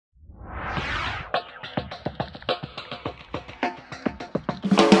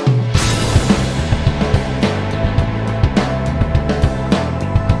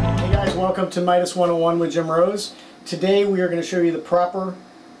Welcome to Midas 101 with Jim Roese. Today we are going to show you the proper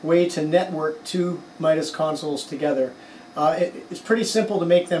way to network two Midas consoles together. It's pretty simple to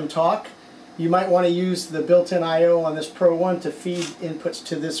make them talk. You might want to use the built-in I/O on this Pro1 to feed inputs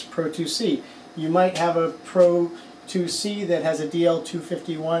to this Pro2C. You might have a Pro2C that has a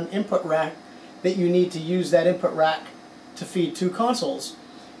DL251 input rack that you need to use that input rack to feed two consoles.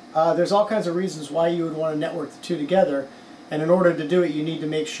 There's all kinds of reasons why you would want to network the two together. And in order to do it, you need to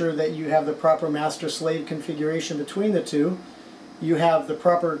make sure that you have the proper master-slave configuration between the two. You have the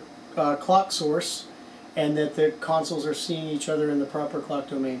proper clock source, and that the consoles are seeing each other in the proper clock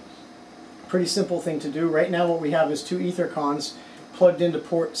domain. Pretty simple thing to do. Right now what we have is two EtherCons plugged into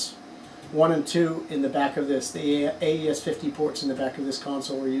ports 1 and 2 in the back of this. The AES50 ports in the back of this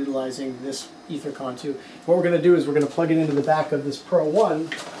console. We're utilizing this EtherCon 2. What we're going to do is we're going to plug it into the back of this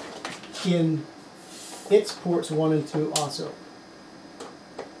Pro1 in its ports 1 and 2 also.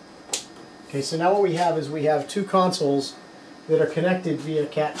 Okay, so now what we have is we have two consoles that are connected via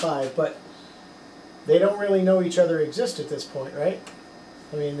Cat5, but they don't really know each other exist at this point, right?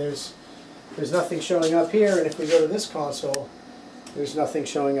 I mean, there's nothing showing up here, and if we go to this console, there's nothing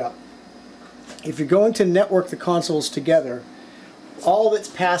showing up. If you're going to network the consoles together, all that's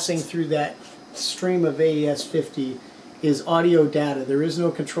passing through that stream of AES50 is audio data. There is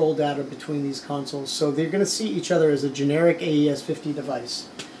no control data between these consoles, so they're going to see each other as a generic AES50 device.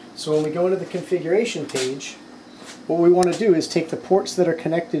 So when we go into the configuration page, what we want to do is take the ports that are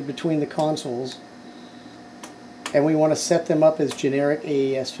connected between the consoles, and we want to set them up as generic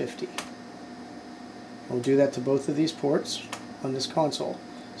AES50. We'll do that to both of these ports on this console.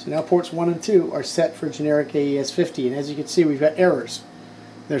 So now ports 1 and 2 are set for generic AES50, and as you can see, we've got errors.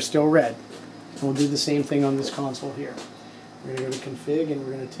 They're still red. And we'll do the same thing on this console here. We're going to go to config, and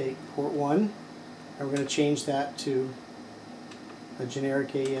we're going to take port 1, and we're going to change that to a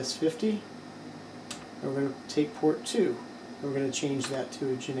generic AES50. And we're going to take port 2, and we're going to change that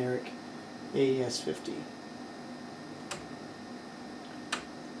to a generic AES50.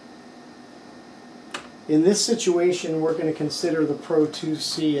 In this situation, we're going to consider the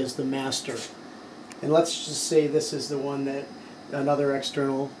Pro2C as the master. And let's just say this is the one that another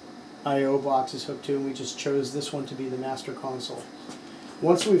external I/O box is hooked to, and we just chose this one to be the master console.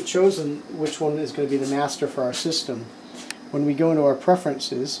 Once we've chosen which one is going to be the master for our system, when we go into our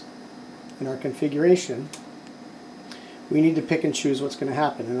preferences in our configuration, we need to pick and choose what's going to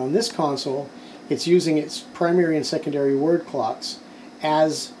happen. And on this console, it's using its primary and secondary word clocks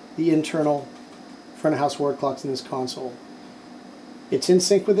as the internal front of house word clocks in this console. It's in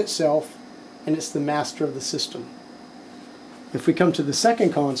sync with itself, and it's the master of the system. If we come to the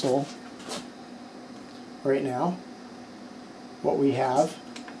second console, right now, what we have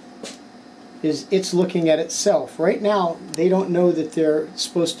is it's looking at itself. Right now, they don't know that they're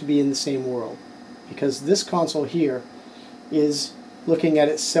supposed to be in the same world, because this console here is looking at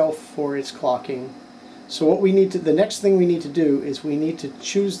itself for its clocking. So what we need to, the next thing we need to do is we need to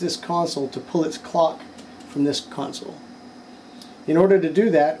choose this console to pull its clock from this console. In order to do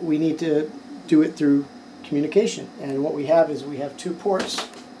that, we need to do it through communication. And what we have is we have two ports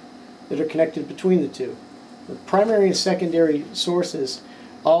that are connected between the two. The primary and secondary sources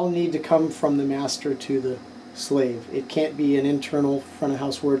all need to come from the master to the slave. It can't be an internal front of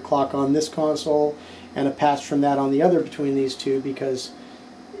house word clock on this console and a patch from that on the other between these two, because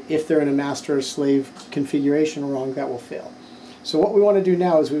if they're in a master or slave configuration wrong, that will fail. So what we want to do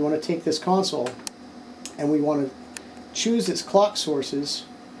now is we want to take this console and we want to choose its clock sources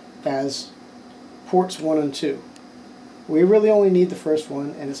as ports 1 and 2. We really only need the first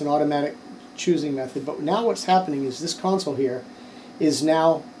one, and it's an automatic choosing method. But now what's happening is this console here is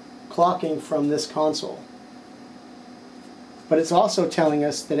now clocking from this console. But it's also telling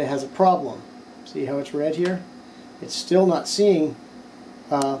us that it has a problem. See how it's red here? It's still not seeing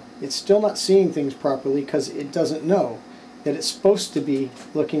things properly because it doesn't know that it's supposed to be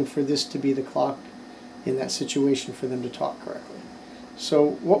looking for this to be the clock in that situation for them to talk correctly.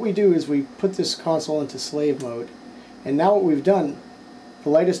 So what we do is we put this console into slave mode, and now what we've done, the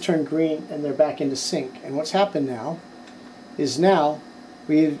light has turned green and they're back into sync. And what's happened now is now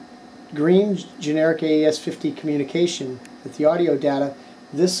we've green generic AES50 communication with the audio data.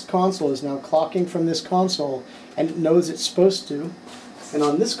 This console is now clocking from this console, and it knows it's supposed to. And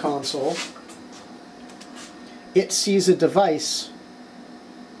on this console, it sees a device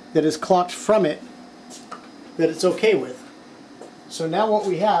that is clocked from it that it's okay with. So now what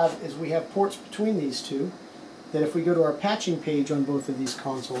we have is we have ports between these two that if we go to our patching page on both of these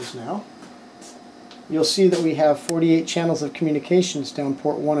consoles now, you'll see that we have 48 channels of communications down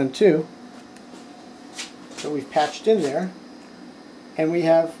port 1 and 2 that we've patched in there, and we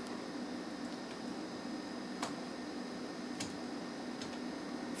have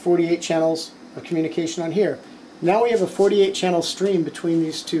 48 channels of communication on here. Now we have a 48 channel stream between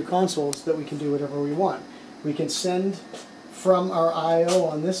these two consoles that we can do whatever we want. We can send from our I/O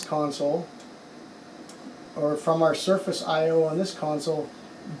on this console, or from our Surface I/O on this console,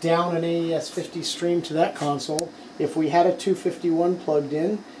 down an AES50 stream to that console. If we had a 251 plugged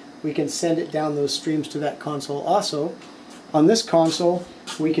in, we can send it down those streams to that console also. On this console,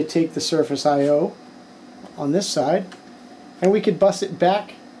 we could take the Surface I/O on this side, and we could bus it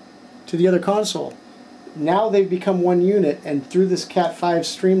back to the other console. Now they've become one unit, and through this Cat5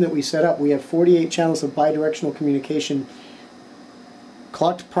 stream that we set up, we have 48 channels of bidirectional communication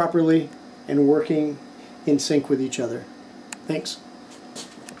clocked properly and working in sync with each other. Thanks.